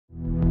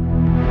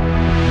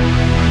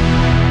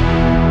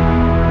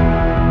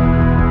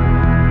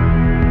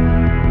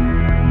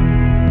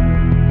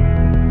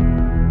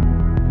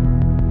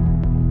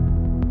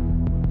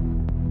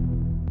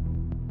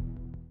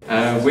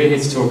we're here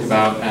to talk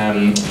about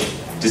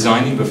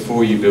designing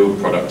before you build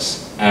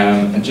products.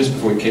 And just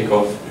before we kick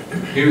off,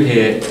 who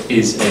here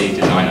is a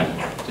designer?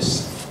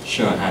 Just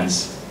show of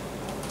hands.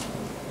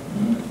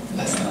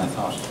 Less than I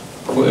thought. I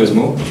thought there was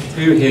more.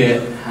 Who here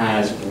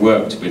has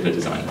worked with a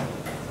designer?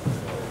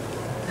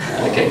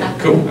 Okay,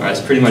 cool. All right,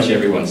 that's pretty much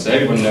everyone. So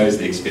everyone knows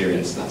the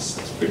experience. That's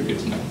pretty good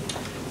to know.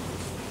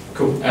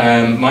 Cool.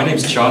 My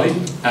name's Charlie.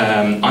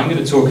 I'm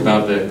going to talk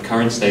about the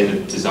current state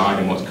of design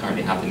and what's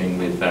currently happening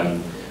with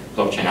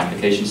blockchain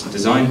applications and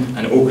design.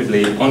 And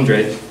awkwardly,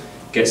 Andre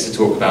gets to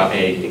talk about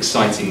an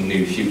exciting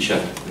new future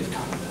with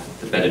kind of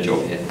the better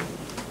job here.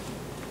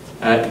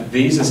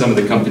 These are some of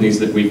the companies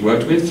that we've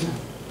worked with,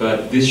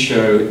 but this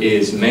show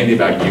is mainly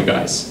about you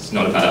guys. It's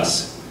not about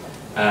us.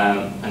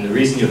 And the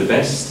reason you're the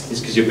best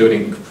is because you're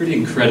building pretty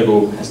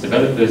incredible, as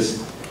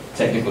developers,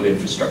 technical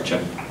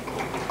infrastructure.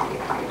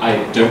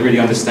 I don't really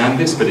understand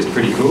this, but it's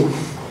pretty cool.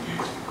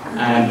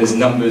 And there's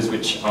numbers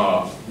which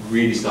are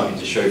really starting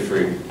to show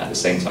through at the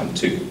same time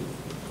too.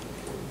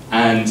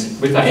 And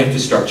with that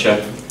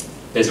infrastructure,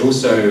 there's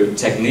also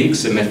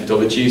techniques and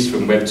methodologies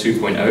from Web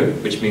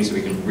 2.0, which means that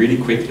we can really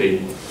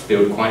quickly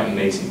build quite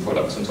amazing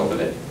products on top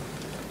of it.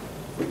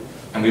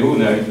 And we all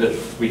know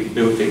that we can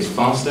build things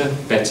faster,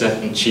 better,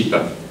 and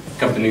cheaper.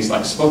 Companies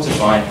like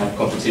Spotify have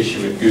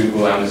competition with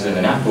Google, Amazon,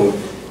 and Apple,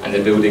 and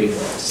they're building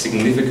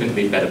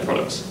significantly better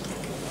products.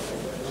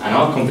 And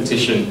our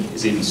competition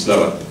is even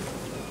slower.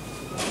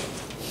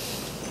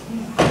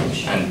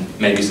 And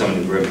maybe some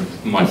in the room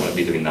might want to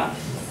be doing that.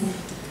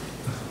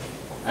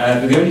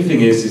 But the only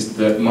thing is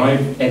that my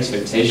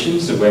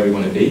expectations of where we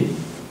want to be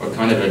are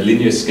kind of a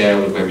linear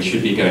scale of where we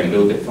should be going a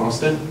little bit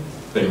faster.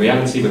 But in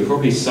reality, we're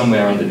probably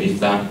somewhere underneath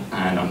that,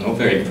 and I'm not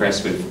very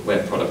impressed with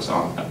where products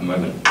are at the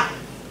moment.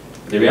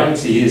 The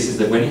reality is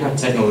that when you have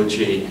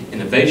technology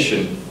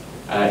innovation,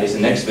 it's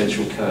an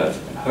exponential curve.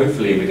 And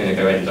hopefully we're going to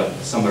go end up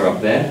somewhere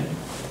up there,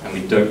 and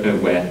we don't know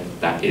where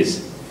that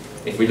is.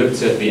 If we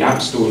looked at the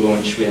App Store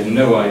launch, we had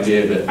no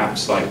idea that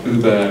apps like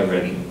Uber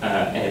and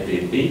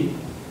Airbnb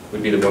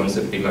would be the ones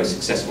that would be most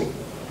successful.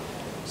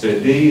 So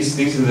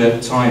these are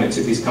the time it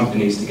took these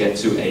companies to get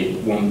to a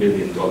 $1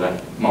 billion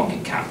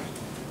market cap.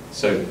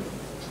 So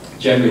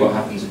generally what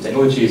happens with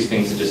technology is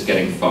things are just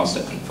getting faster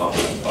and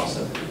faster and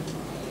faster.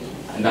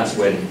 And that's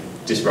when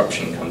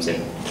disruption comes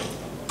in.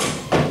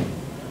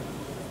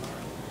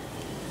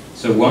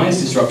 So why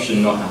is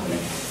disruption not happening?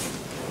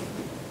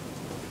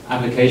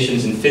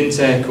 Applications in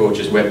fintech or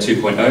just Web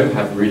 2.0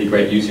 have really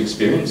great user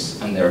experience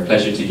and they're a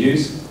pleasure to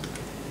use.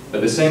 But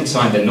at the same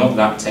time, they're not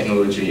that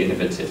technology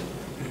innovative.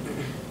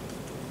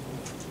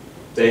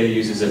 Daily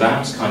users of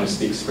apps kind of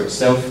speaks for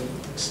itself,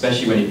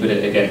 especially when you put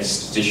it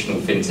against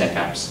traditional fintech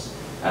apps.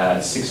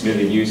 6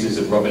 million users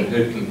of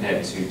Robinhood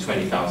compared to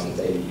 20,000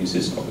 daily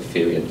users of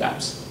Ethereum and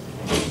Dapps.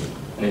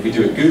 And if we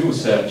do a Google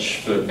search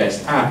for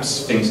best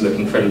apps, things look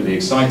incredibly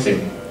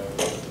exciting.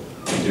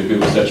 If we do a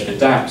Google search for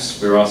Dapps,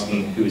 we're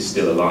asking who is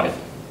still alive.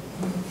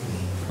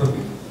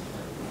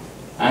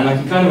 And I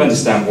can kind of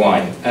understand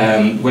why.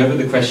 Whether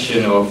the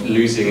question of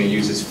losing a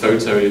user's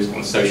photos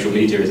on social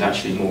media is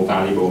actually more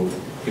valuable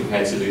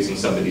compared to losing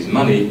somebody's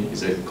money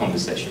is a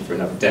conversation for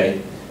another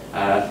day.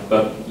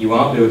 But you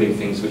are building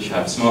things which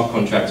have smart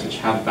contracts, which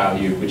have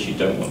value, which you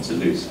don't want to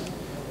lose.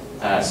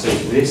 So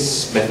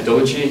this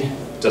methodology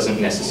doesn't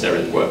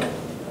necessarily work.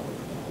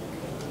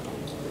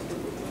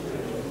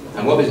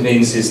 And what this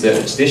means is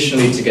that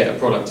traditionally to get a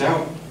product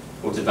out,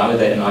 or to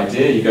validate an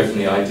idea, you go from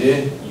the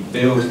idea, you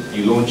build,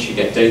 you launch, you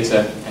get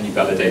data, and you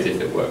validate if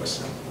it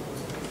works.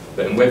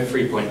 But in Web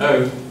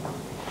 3.0,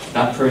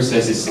 that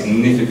process is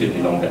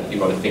significantly longer. You've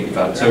got to think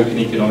about token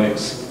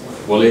economics,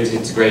 wallet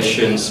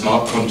integration,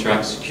 smart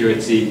contract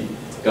security,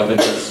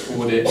 governance,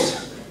 audit,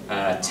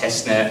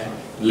 testnet.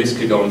 The list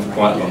could go on for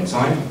quite a long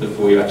time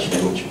before you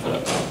actually launch a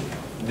product.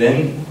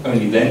 Then,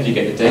 only then do you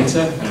get the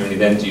data, and only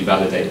then do you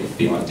validate if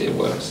the idea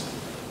works.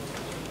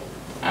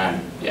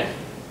 And yeah,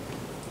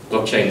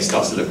 blockchain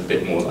starts to look a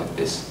bit more like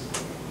this.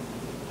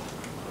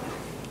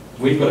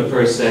 We've got a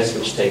process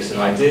which takes an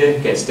idea,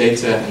 gets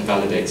data, and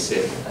validates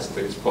it as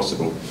quick as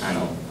possible. And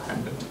I'll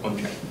hand it to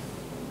Andre.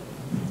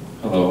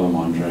 Hello, I'm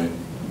Andre.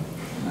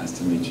 Nice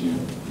to meet you.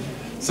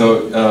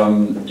 So,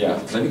 yeah,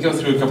 let me go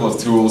through a couple of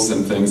tools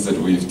and things that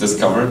we've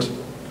discovered,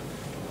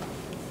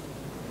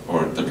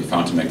 or that we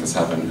found to make this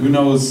happen. Who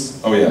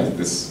knows? Oh yeah,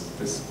 this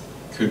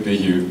could be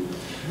you.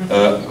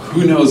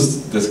 Who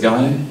knows this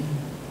guy?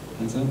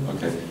 Hands up?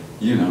 Okay.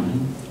 You know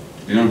him?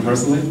 Do you know him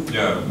personally?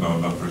 Yeah, no,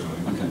 not personally.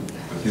 Okay.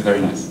 He's very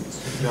nice.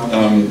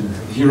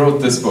 He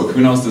wrote this book.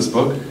 Who knows this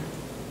book?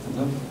 Hands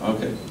up?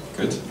 Okay,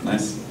 good,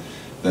 nice.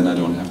 Then I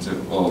don't have to.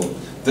 Well,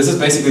 this is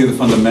basically the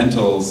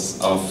fundamentals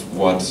of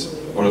what,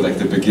 or like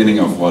the beginning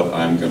of what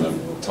I'm going to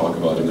talk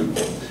about in a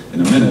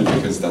minute,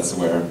 because that's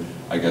where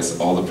I guess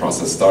all the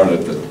process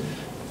started that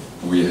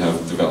we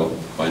have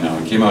developed by now.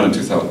 It came out in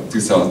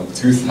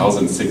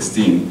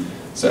 2016,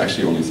 so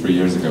actually only 3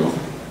 years ago.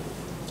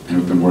 And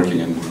we've been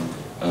working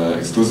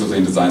exclusively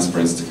in design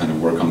sprints to kind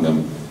of work on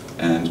them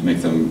and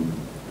make them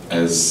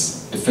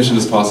as efficient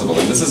as possible.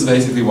 And this is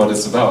basically what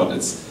it's about.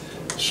 It's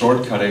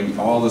shortcutting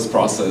all this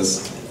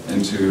process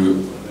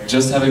into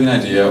just having an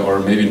idea, or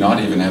maybe not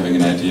even having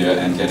an idea,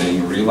 and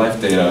getting real-life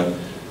data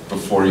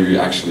before you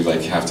actually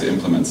like have to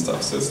implement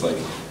stuff. So it's like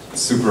a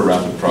super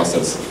rapid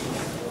process.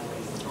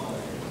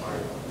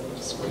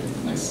 Just wait,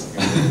 nice,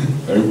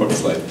 very important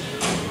slide.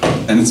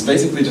 And it's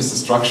basically just a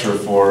structure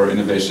for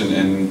innovation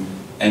in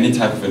any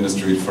type of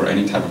industry for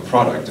any type of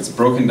product. It's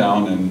broken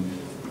down in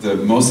the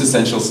most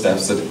essential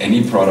steps that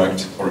any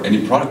product or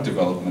any product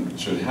development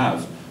should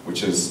have,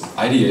 which is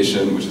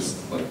ideation, which is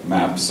like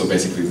map. So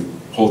basically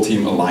the whole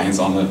team aligns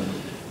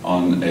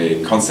on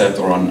a concept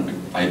or on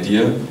an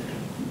idea.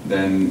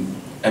 Then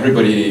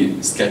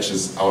everybody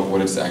sketches out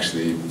what it's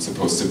actually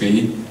supposed to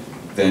be.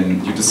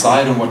 Then you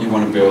decide on what you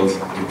want to build,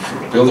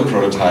 you build a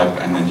prototype,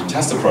 and then you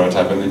test the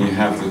prototype, and then you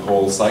have the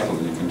whole cycle,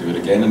 and you can do it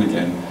again and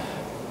again,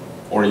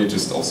 or you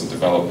just also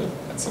develop it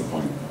at some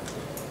point.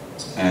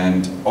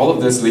 And all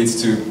of this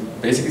leads to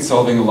basically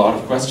solving a lot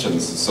of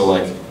questions. So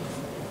like,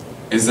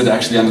 is the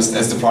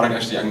product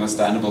actually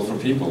understandable for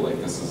people? Like,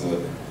 this is a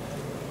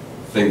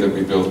thing that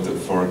we built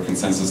for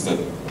ConsenSys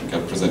that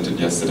got presented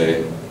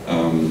yesterday.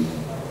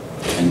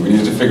 And we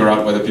needed to figure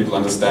out whether people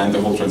understand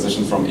the whole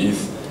transition from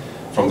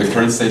the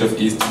current state of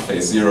ETH to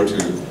phase 0 to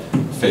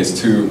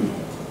phase 2,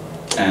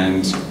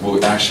 and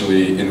will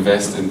actually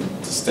invest into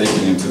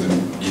staking into the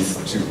ETH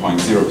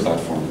 2.0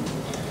 platform.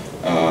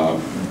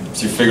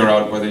 To figure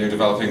out whether you're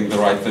developing the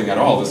right thing at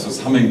all. This was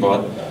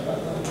Hummingbot.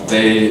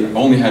 They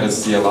only had a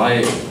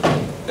CLI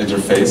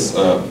interface,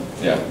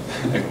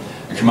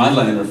 a command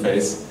line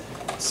interface,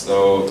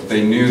 so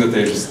they knew that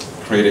they're just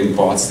creating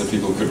bots that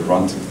people could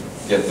run to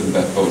get the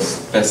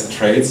best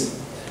trades,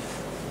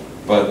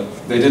 but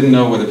they didn't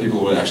know whether people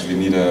would actually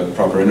need a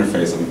proper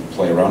interface and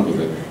play around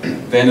with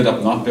it. They ended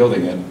up not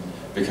building it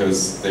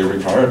because they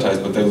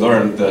reprioritized, but they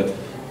learned that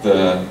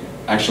the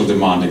actual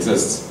demand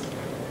exists.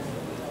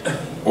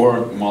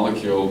 Or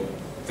Molecule,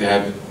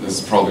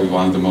 this is probably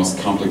one of the most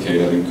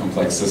complicated and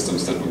complex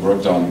systems that we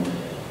worked on,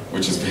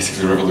 which is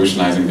basically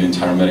revolutionizing the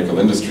entire medical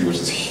industry, which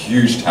is a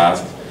huge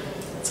task.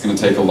 It's going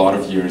to take a lot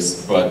of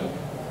years, but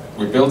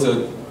we built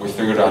it, we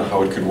figured out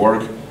how it could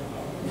work,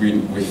 we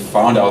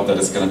found out that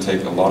it's going to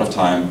take a lot of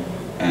time,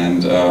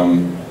 and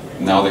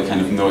now they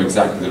kind of know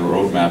exactly the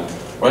roadmap,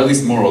 or at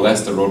least more or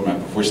less the roadmap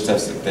of which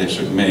steps that they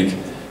should make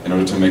in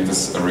order to make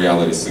this a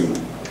reality soon.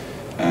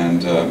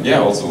 And yeah,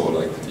 also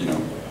like, you know,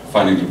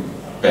 finding the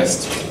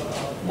best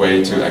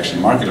way to actually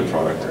market a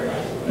product.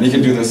 And you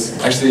can do this,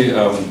 actually,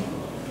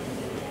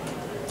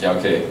 yeah,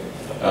 okay.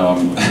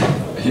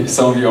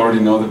 Some of you already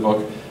know the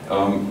book.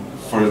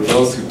 For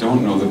those who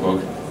don't know the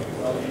book,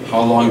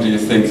 how long do you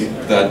think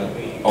that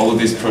all of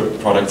these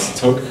products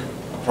took,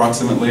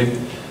 approximately?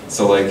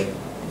 So like,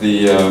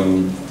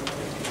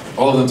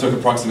 all of them took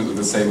approximately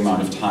the same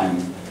amount of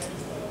time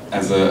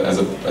as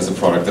a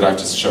product that I've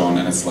just shown,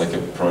 and it's like a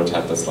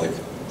prototype that's like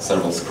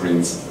several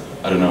screens.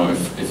 I don't know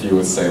if you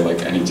would say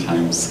like any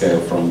time scale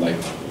from like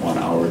 1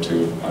 hour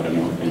to, I don't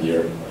know, a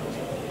year.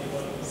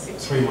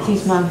 3 months.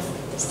 6 months.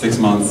 6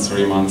 months,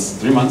 3 months,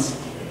 3 months?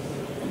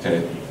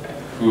 Okay.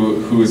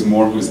 Who is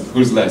more,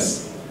 who's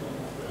less?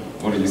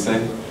 What did you say?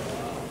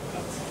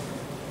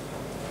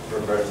 For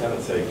a prototype,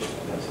 I'd say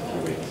that's a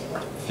few weeks.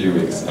 Few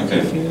weeks, okay.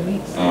 A few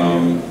weeks.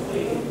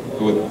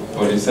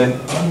 What did you say?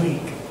 1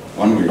 week.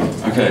 1 week,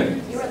 okay.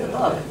 You read the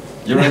book.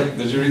 You read,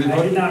 did you read the book?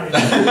 I did not read the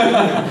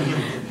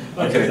book.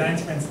 But Okay. design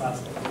sprints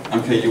last week.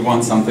 Okay, you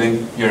want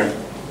something? Here.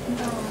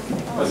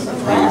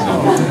 Bring it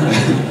home.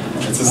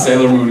 It's a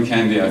Sailor Moon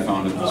candy I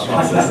found at the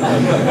shop.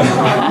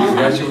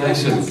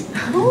 Congratulations.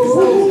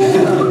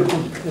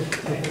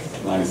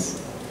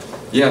 Nice.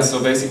 Yeah,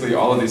 so basically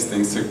all of these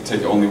things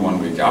take only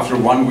 1 week. After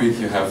 1 week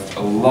you have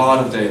a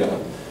lot of data,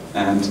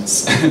 and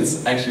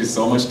it's actually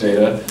so much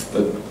data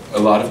that a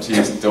lot of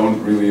teams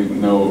don't really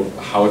know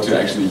how to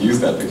actually use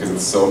that because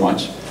it's so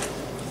much.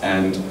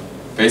 And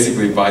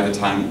basically by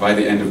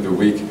the end of the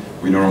week,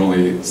 we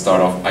normally start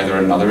off either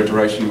another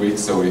iteration week,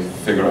 so we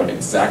figure out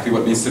exactly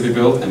what needs to be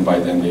built, and by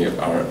then they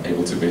are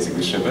able to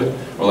basically ship it,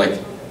 or like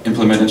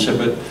implement and ship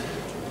it,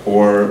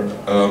 or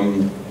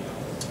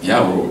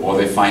yeah, or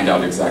they find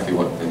out exactly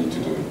what they need to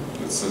do.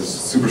 It's a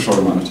super short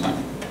amount of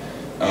time.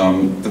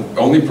 The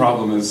only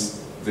problem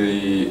is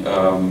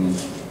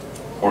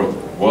or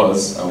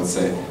was, I would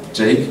say,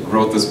 Jake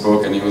wrote this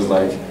book and he was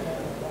like,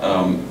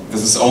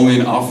 this is only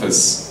an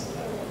office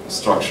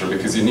structure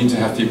because you need to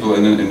have people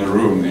in a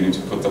room. You need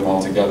to put them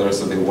all together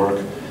so they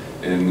work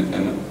in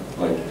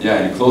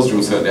a closed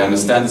room so that they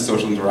understand the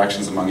social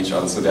interactions among each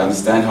other, so they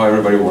understand how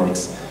everybody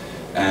works.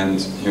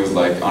 And he was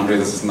like, Andre,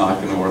 this is not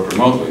going to work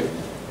remotely.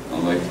 And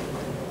I'm like,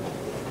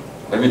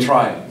 let me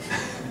try.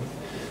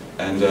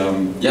 And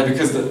yeah,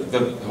 because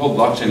the whole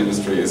blockchain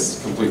industry is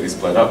completely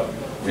split up.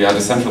 We are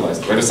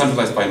decentralized. We're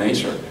decentralized by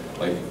nature.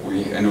 Like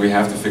we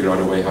have to figure out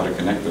a way how to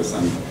connect this.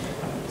 And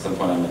at some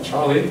point I met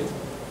Charlie.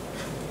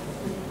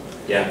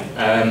 Yeah,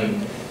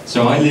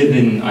 so I live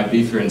in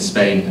Ibiza in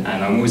Spain,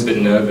 and I'm always a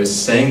bit nervous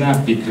saying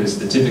that because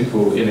the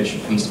typical image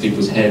that comes to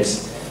people's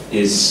heads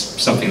is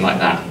something like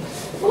that.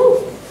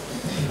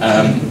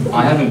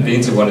 I haven't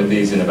been to one of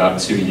these in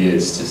about 2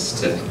 years,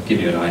 just to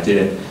give you an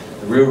idea.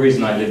 The real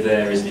reason I live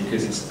there is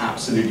because it's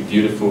absolutely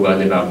beautiful. I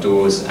live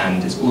outdoors,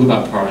 and it's all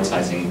about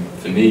prioritizing,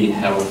 for me,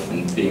 health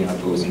and being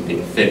outdoors and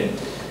being fit.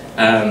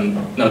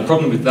 Now the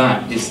problem with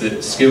that is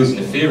that skills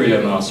in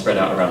Ethereum are spread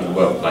out around the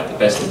world. Like the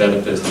best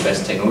developers, the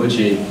best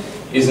technology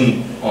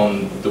isn't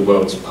on the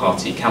world's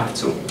party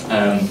capital.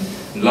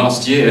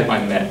 Last year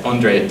I met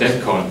Andre at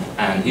DevCon,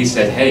 and he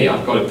said, hey,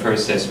 I've got a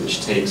process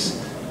which takes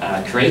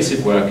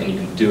creative work and you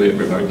can do it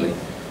remotely.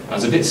 I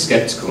was a bit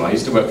skeptical. I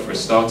used to work for a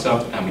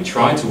startup and we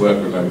tried to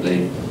work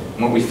remotely,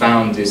 and what we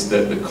found is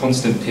that the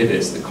constant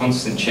pivots, the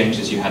constant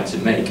changes you had to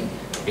make,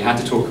 we had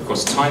to talk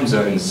across time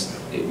zones,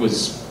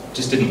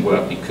 just didn't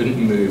work. You couldn't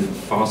move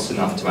fast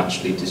enough to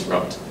actually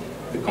disrupt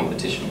the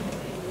competition.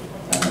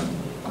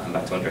 I'll come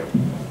back to Andre.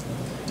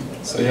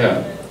 So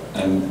yeah,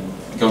 and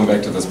going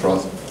back to this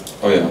process,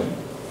 oh yeah,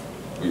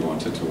 we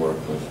wanted to work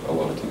with a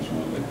lot of teams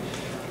remotely.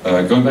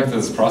 Going back to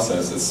this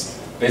process, it's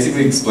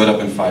basically split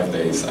up in 5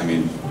 days. I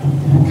mean,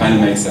 kind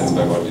of makes sense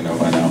by what you know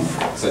by now.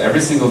 So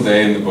every single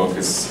day in the book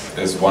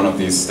is one of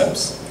these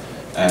steps.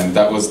 And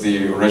that was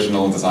the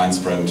original design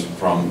sprint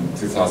from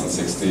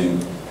 2016,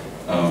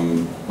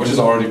 which is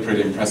already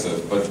pretty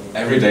impressive, but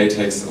every day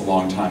takes a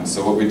long time.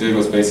 So what we did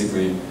was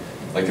basically,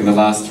 like in the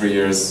last 3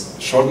 years,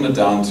 shorten it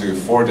down to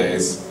 4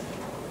 days,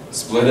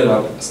 split it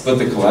up, split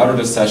the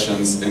collaborative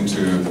sessions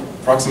into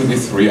approximately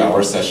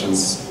 3-hour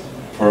sessions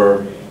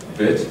per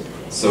bit.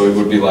 So it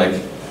would be like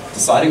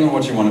deciding on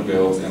what you want to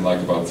build in like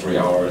about 3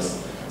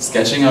 hours,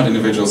 sketching out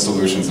individual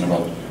solutions in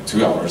about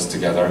 2 hours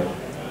together,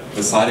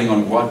 deciding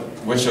on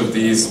which of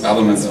these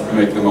elements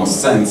make the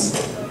most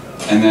sense,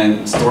 and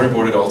then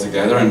storyboard it all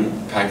together and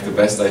pack the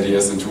best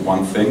ideas into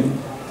one thing,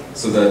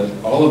 so that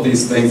all of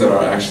these things that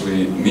are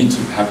actually need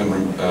to happen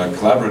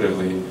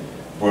collaboratively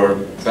were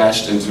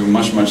bashed into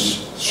much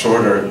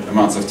shorter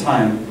amounts of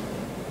time,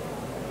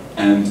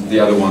 and the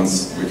other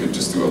ones we could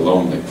just do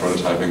alone, like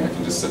prototyping. I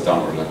can just sit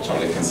down, or like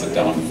Charlie can sit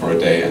down for a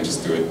day and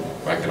just do it,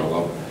 whack it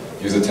all up.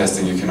 User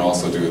testing, you can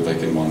also do it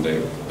like in one day,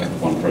 like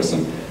one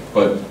person.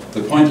 But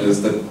the point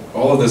is that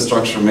all of this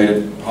structure made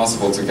it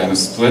possible to kind of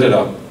split it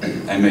up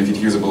and make it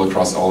usable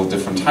across all the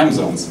different time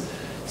zones.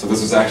 So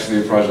this was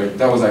actually a project,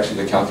 that was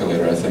actually the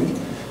calculator, I think.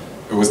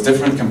 It was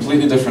different,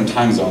 completely different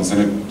time zones,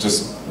 and it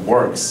just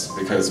works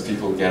because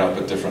people get up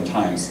at different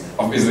times.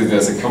 Obviously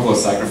there's a couple of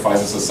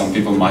sacrifices, so some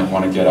people might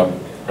want to get up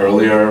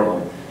earlier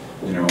or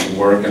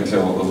work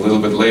until a little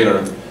bit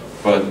later,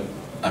 but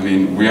I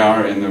mean, we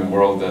are in a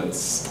world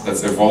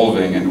that's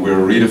evolving, and we're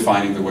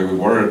redefining the way we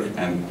work,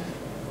 and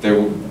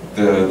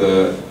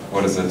the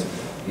what is it,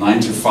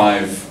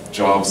 9-to-5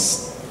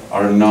 jobs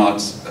are not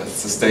a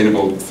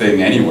sustainable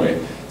thing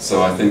anyway.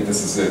 So I think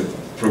this is a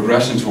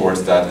progression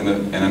towards that in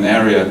an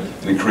area,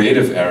 in a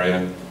creative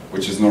area,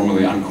 which is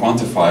normally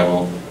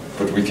unquantifiable,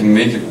 but we can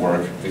make it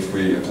work if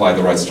we apply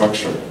the right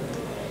structure.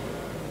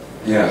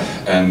 Yeah,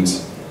 and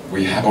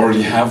we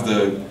already have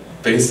the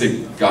basic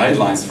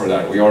guidelines for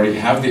that. We already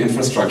have the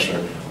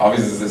infrastructure.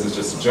 Obviously this is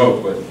just a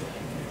joke, but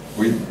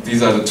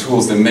these are the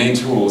tools, the main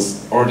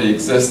tools already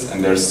exist,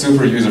 and they're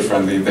super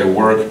user-friendly. They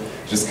work.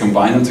 Just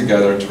combine them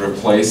together to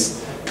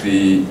replace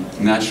the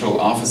natural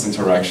office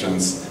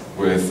interactions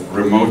with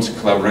remote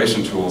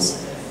collaboration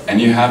tools, and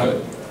you have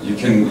it. You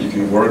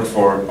can work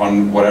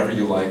on whatever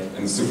you like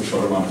in a super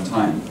short amount of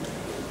time.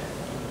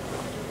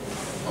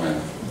 Oh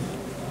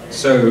yeah.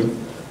 So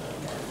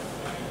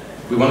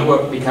we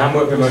can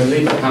work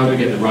remotely, but how do we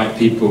get the right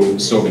people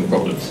solving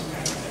problems?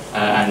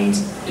 And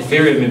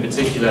Ethereum in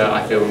particular,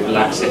 I feel,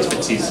 lacks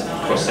expertise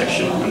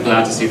cross-section. I'm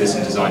glad to see there's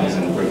some designers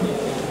in the room.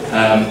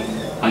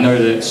 I know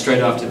that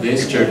straight after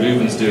this, Joe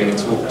Lubin's doing a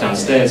talk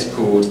downstairs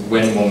called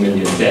When 1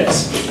 Million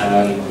Devs.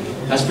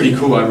 That's pretty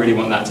cool, I really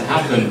want that to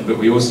happen, but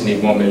we also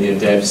need 1 million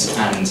devs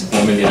and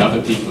 1 million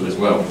other people as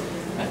well,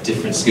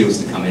 different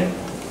skills to come in.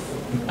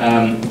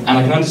 And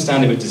I can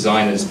understand it with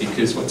designers,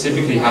 because what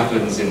typically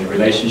happens in the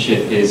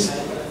relationship is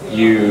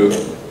you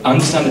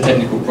understand the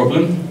technical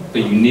problem,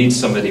 but you need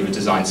somebody with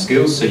design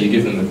skills, so you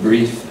give them a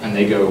brief and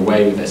they go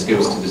away with their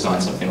skills to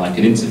design something like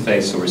an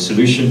interface or a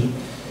solution.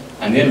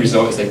 And the end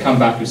result is they come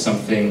back with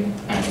something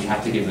and you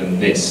have to give them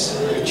this,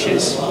 which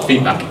is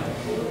feedback.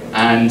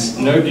 And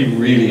nobody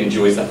really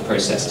enjoys that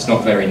process. It's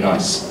not very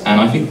nice.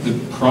 And I think the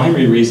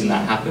primary reason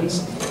that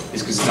happens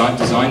is because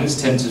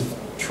designers tend to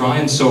try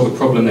and solve a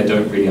problem they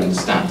don't really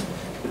understand.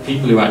 The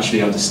people who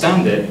actually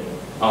understand it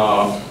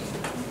are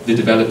the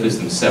developers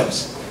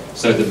themselves.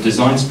 So the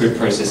design sprint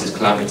process is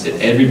collaborative.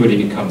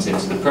 Everybody becomes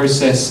into the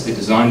process, they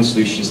design the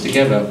solutions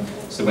together,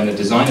 so when the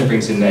designer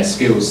brings in their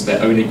skills,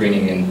 they're only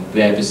bringing in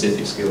their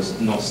specific skills,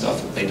 not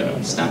stuff that they don't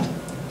understand.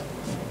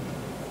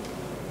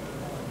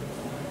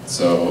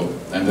 So,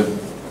 and the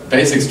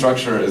basic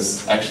structure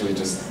is actually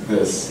just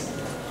this.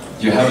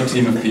 You have a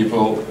team of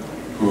people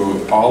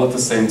who all at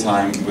the same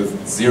time,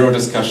 with zero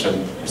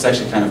discussion, it's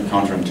actually kind of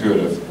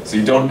counterintuitive. So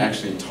you don't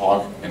actually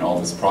talk in all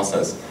this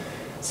process.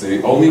 So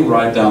you only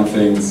write down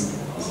things.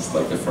 This is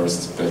like the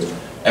first bit.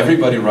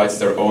 Everybody writes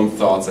their own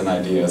thoughts and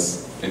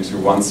ideas into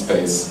one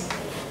space.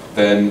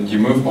 Then you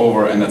move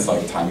over, and that's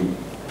like time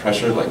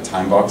pressure, like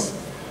time box,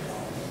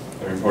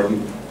 very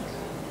important.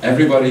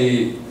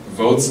 Everybody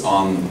votes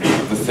on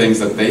the things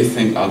that they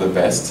think are the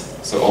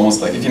best. So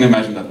almost like, you can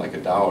imagine that like a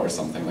DAO or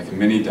something, like a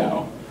mini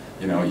DAO.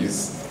 You know,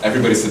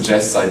 everybody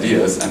suggests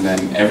ideas, and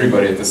then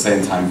everybody at the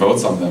same time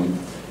votes on them.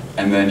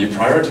 And then you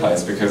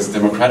prioritize, because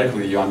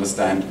democratically you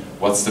understand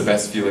what's the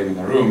best feeling in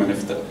the room. And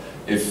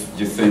if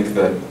you think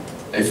that,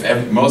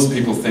 most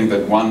people think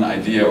that one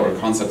idea or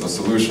concept or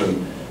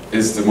solution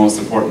is the most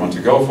important one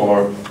to go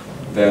for,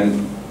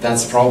 then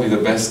that's probably the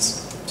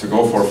best to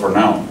go for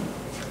now.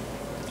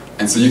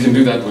 And so you can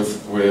do that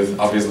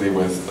obviously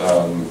with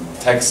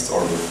text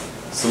or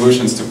with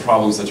solutions to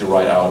problems that you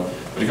write out.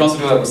 But you can also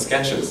do that with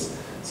sketches.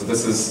 So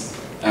this is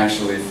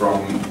actually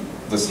from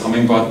this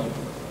Hummingbot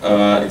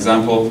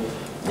example,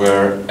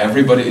 where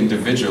everybody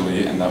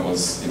individually, and that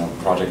was, you know,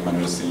 project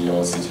manager,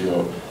 CEO,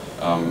 CTO,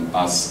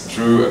 us,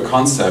 drew a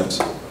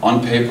concept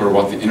on paper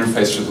what the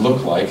interface should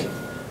look like,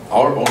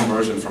 our own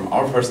version from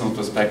our personal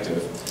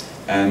perspective.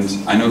 And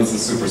I know this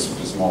is super,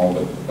 super small,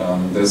 but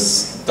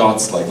there's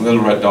dots, like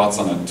little red dots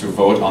on it, to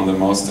vote on the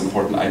most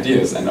important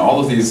ideas. And all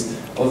of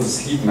this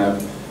heat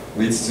map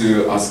leads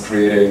to us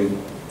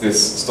creating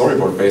this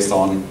storyboard based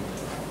on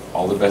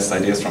all the best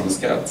ideas from the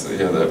scout. So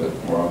here they're a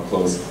bit more up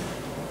close.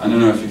 I don't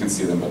know if you can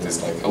see them, but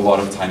there's like a lot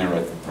of tiny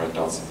red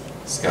dots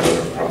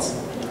scattered across.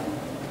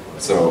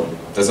 So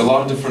there's a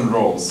lot of different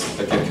roles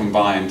that get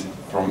combined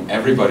from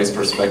everybody's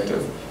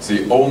perspective. So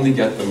you only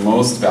get the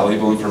most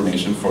valuable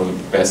information for the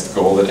best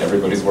goal that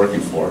everybody's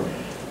working for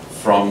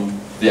from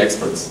the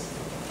experts.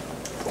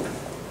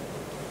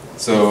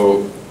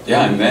 So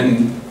yeah, and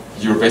then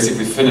you're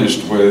basically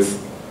finished with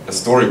a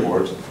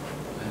storyboard.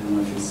 I don't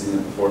know if you've seen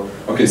it before.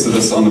 Okay, so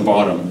this is on the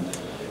bottom.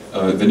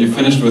 Then you're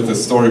finished with a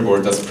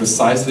storyboard that's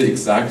precisely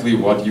exactly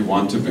what you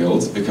want to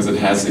build, because it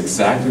has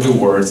exactly the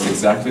words,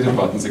 exactly the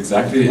buttons,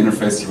 exactly the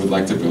interface you would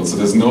like to build. So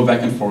there's no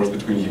back and forth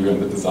between you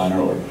and the designer,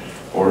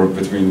 or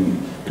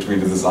between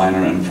the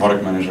designer and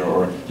product manager,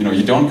 or, you know,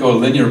 you don't go a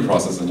linear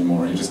process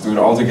anymore. You just do it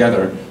all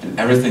together, and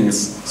everything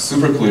is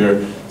super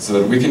clear, so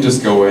that we can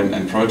just go in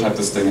and prototype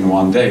this thing in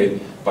one day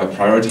by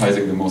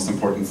prioritizing the most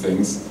important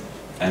things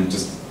and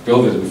just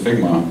build it in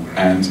Figma.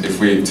 And if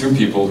we, 2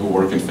 people who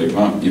work in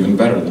Figma, even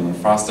better, then we're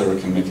faster, we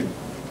can make it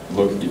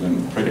look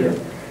even prettier.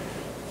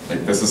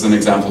 Like, this is an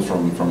example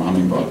from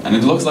Hummingbot. And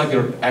it looks like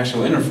an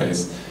actual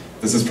interface.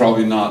 This is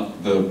probably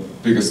not the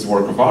biggest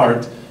work of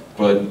art,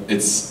 but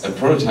it's a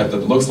prototype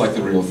that looks like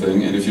the real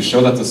thing. And if you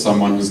show that to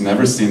someone who's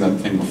never seen that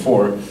thing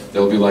before,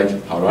 they'll be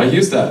like, how do I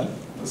use that?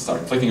 They'll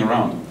start clicking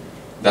around.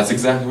 That's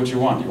exactly what you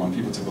want. You want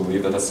people to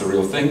believe that that's the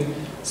real thing,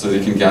 so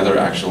they can gather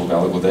actual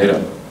valuable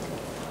data.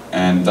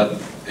 And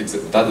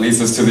that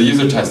leads us to the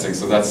user testing.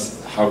 So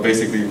that's how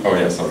basically, oh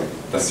yeah, sorry,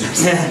 that's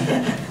yours.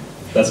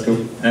 That's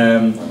cool.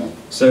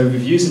 So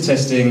with user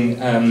testing,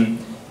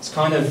 it's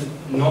kind of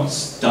not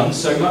done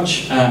so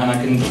much,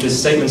 and there's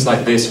statements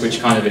like this which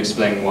kind of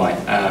explain why.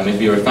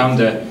 If you're a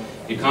founder,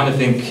 you kind of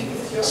think,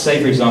 say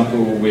for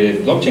example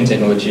with blockchain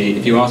technology,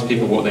 if you ask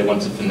people what they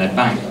wanted from their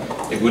bank,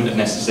 they wouldn't have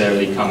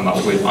necessarily come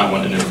up with, I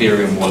want an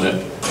Ethereum wallet,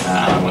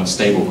 and I want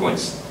stable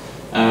coins.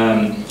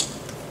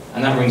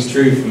 And that rings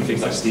true from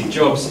things like Steve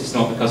Jobs. It's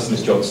not the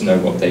customer's job to know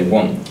what they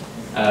want.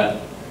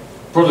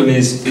 Problem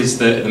is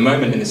that at the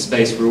moment in this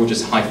space, we're all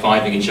just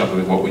high-fiving each other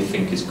with what we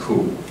think is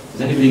cool.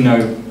 Does anybody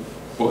know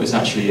what this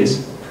actually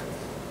is?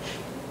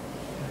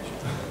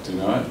 Do you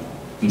know it?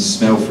 And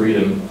smell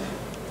freedom.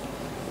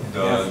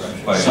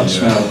 Such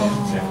smell.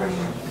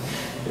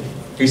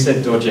 Who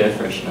said Dodge air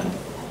freshener?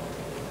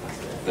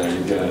 There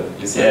you go.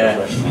 You said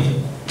air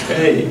freshener.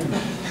 Hey.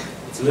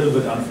 It's a little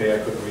bit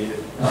unfair, I couldn't read it.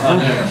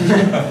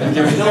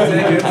 Give it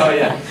back. Oh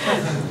yeah.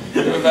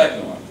 Give it back,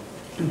 Noah.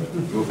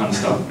 All fun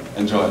stuff.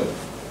 Enjoy it.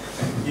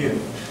 Thank you.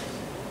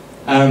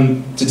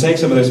 To take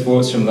some of those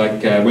thoughts from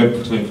like Web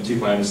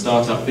 2.0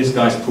 startup, this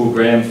guy's Paul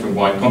Graham from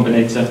Y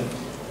Combinator.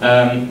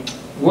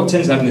 What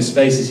tends to happen in this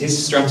space is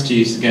his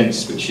strategy is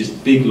against, which is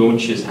big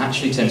launches,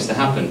 actually tends to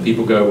happen.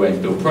 People go away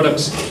and build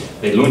products,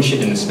 they launch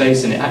it in the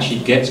space, and it actually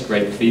gets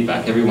great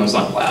feedback. Everyone's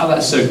like, wow,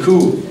 that's so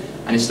cool.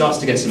 And it starts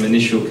to get some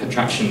initial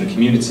traction in the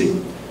community.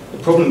 The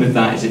problem with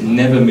that is it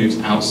never moves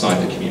outside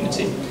the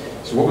community.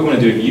 So what we want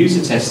to do with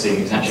user testing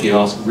is actually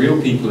ask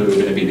real people who are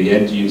going to be the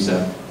end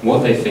user what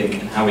they think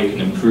and how we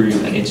can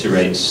improve and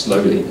iterate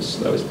slowly, as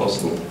slow as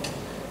possible.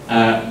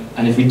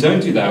 And if we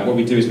don't do that, what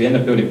we do is we end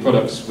up building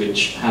products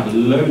which have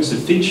loads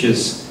of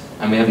features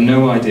and we have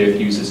no idea if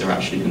users are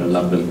actually going to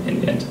love them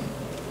in the end.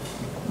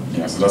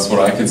 Yeah, so that's what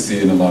I can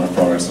see in a lot of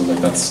products. So like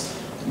that's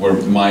where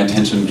my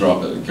attention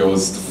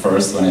goes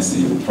first when I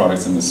see the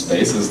products in this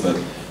space, is that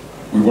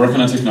we work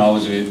on a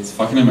technology, it's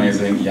fucking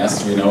amazing,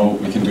 yes, we know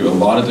we can do a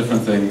lot of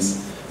different things,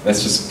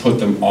 let's just put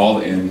them all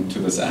into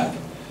this app.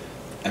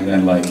 And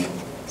then like,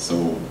 so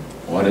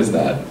what is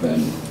that then?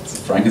 It's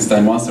a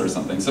Frankenstein monster or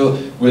something. So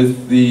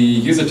with the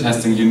user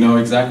testing, you know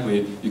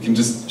exactly, you can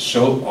just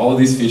show all of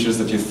these features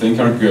that you think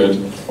are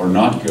good or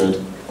not good,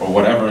 or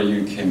whatever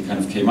you kind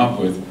of came up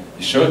with,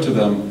 you show it to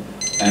them,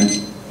 and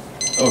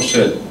oh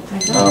shit,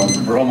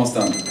 we're almost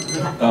done.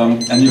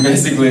 And you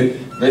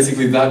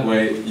basically that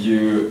way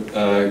you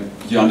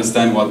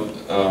understand what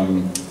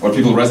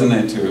people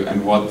resonate to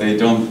and what they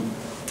don't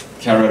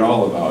care at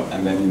all about,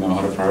 and then you know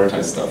how to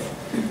prioritize stuff.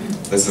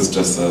 This is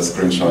just a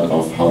screenshot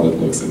of how that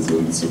looks in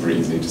Zoom. It's super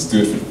easy. Just do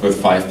it with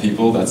 5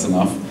 people, that's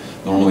enough.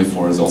 Normally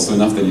 4 is also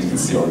enough, then you can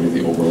see already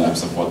the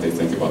overlaps of what they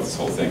think about this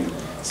whole thing.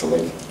 So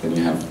like, then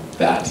you have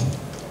that.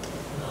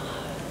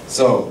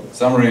 So,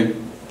 summary,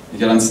 you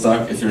get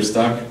unstuck if you're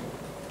stuck.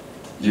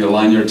 You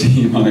align your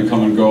team on a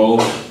common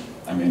goal.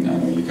 I mean, I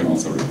know you can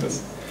also read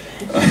this.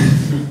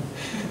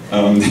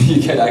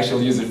 You get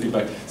actual user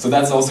feedback. So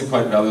that's also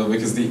quite valuable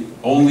because the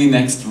only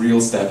next real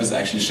step is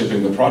actually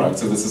shipping the product.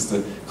 So this is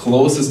the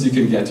closest you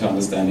can get to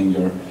understanding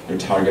your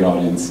target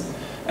audience.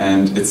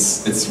 And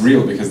it's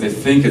real because they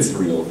think it's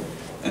real.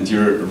 And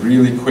you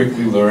really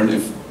quickly learn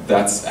if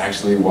that's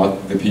actually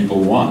what the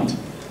people want.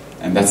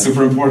 And that's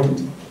super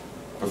important.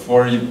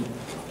 Before you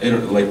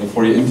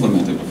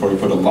implement it, before you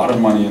put a lot of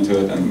money into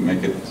it and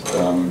make it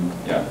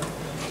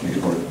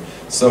work.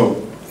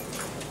 So,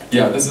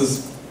 yeah, this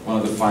is one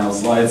of the final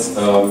slides.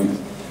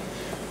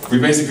 We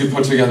basically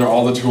put together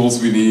all the tools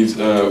we need,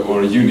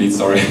 or you need,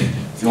 sorry,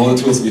 all the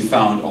tools we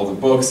found, all the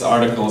books,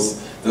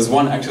 articles. There's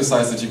one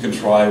exercise that you can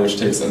try which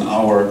takes an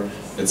hour.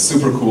 It's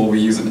super cool. We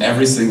use it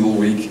every single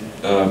week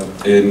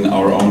in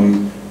our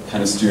own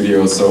kind of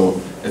studio.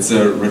 So it's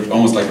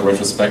almost like a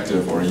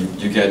retrospective, or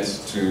you get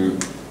to.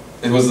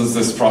 It was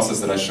this process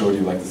that I showed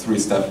you, like the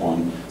 3-step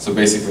one. So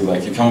basically,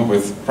 like you come up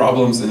with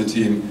problems in a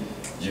team,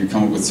 you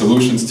come up with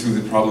solutions to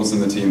the problems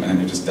in the team, and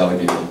then you just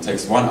delegate it. It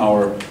takes 1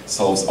 hour,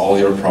 solves all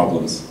your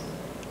problems,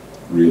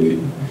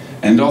 really.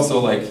 And also,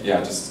 like,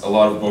 yeah, just a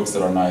lot of books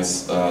that are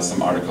nice,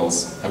 some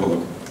articles. Have a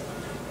look.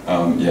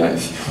 Yeah,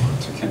 if you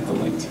want to get the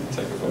link to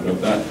take a photo of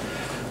that,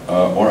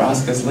 or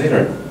ask us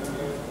later.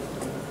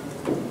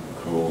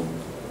 Cool.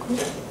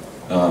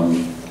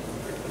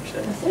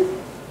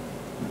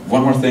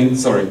 One more thing,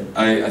 sorry,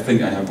 I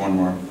think I have one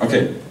more.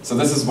 Okay, so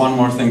this is one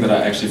more thing that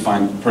I actually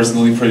find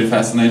personally pretty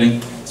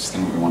fascinating. It's just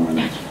gonna be 1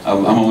 minute.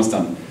 I'm almost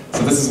done.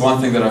 So this is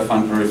one thing that I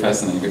find very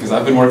fascinating because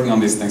I've been working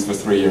on these things for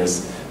 3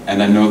 years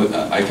and I know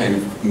that I kind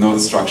of know the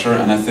structure,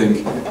 and I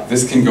think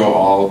this can go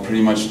all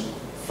pretty much.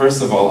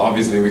 First of all,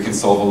 obviously we can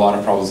solve a lot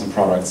of problems in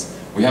products.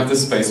 We have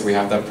this space, we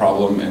have that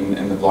problem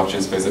in the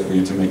blockchain space that we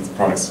need to make the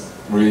products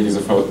really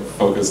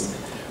user-focused.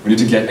 We need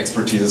to get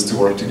expertises to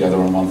work together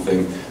on one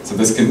thing. So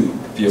this can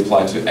be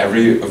applied to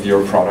every of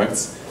your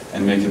products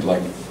and make it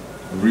like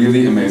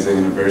really amazing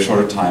in a very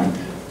short time.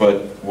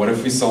 But what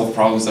if we solve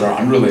problems that are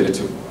unrelated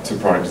to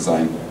product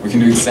design? We can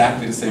do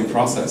exactly the same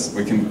process.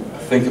 We can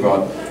think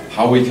about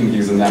how we can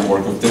use a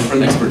network of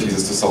different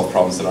expertises to solve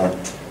problems that are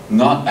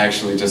not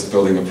actually just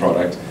building a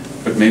product,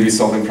 but maybe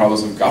solving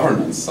problems with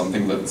governance,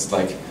 something that's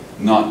like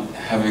not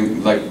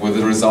having, like where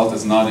the result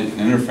is not an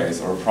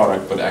interface or a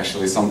product, but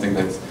actually something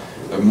that's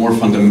a more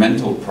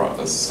fundamental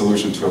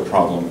solution to a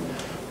problem.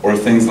 Or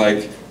things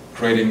like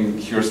creating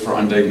cures for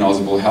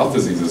undiagnosable health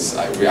diseases.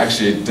 We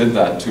actually did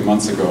that 2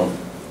 months ago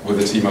with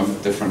a team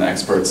of different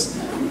experts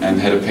and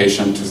had a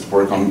patient just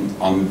work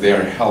on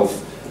their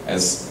health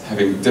as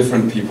having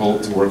different people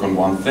to work on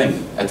one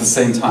thing at the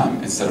same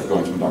time instead of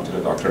going from doctor to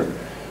doctor.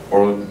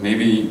 Or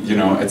maybe, you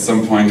know, at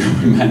some point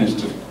we managed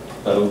to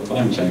battle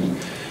climate change.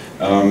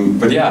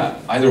 But yeah,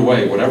 either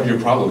way, whatever your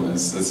problem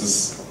is, this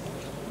is,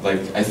 like,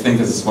 I think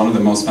this is one of the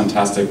most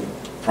fantastic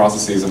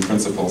processes and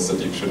principles that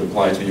you should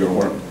apply to your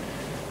work.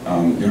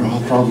 You're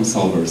all problem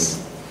solvers.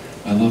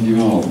 I love you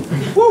all.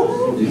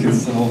 You can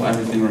solve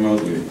everything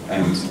remotely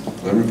and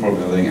learn report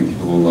building, and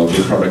people will love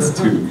your products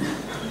too.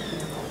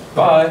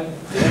 Bye.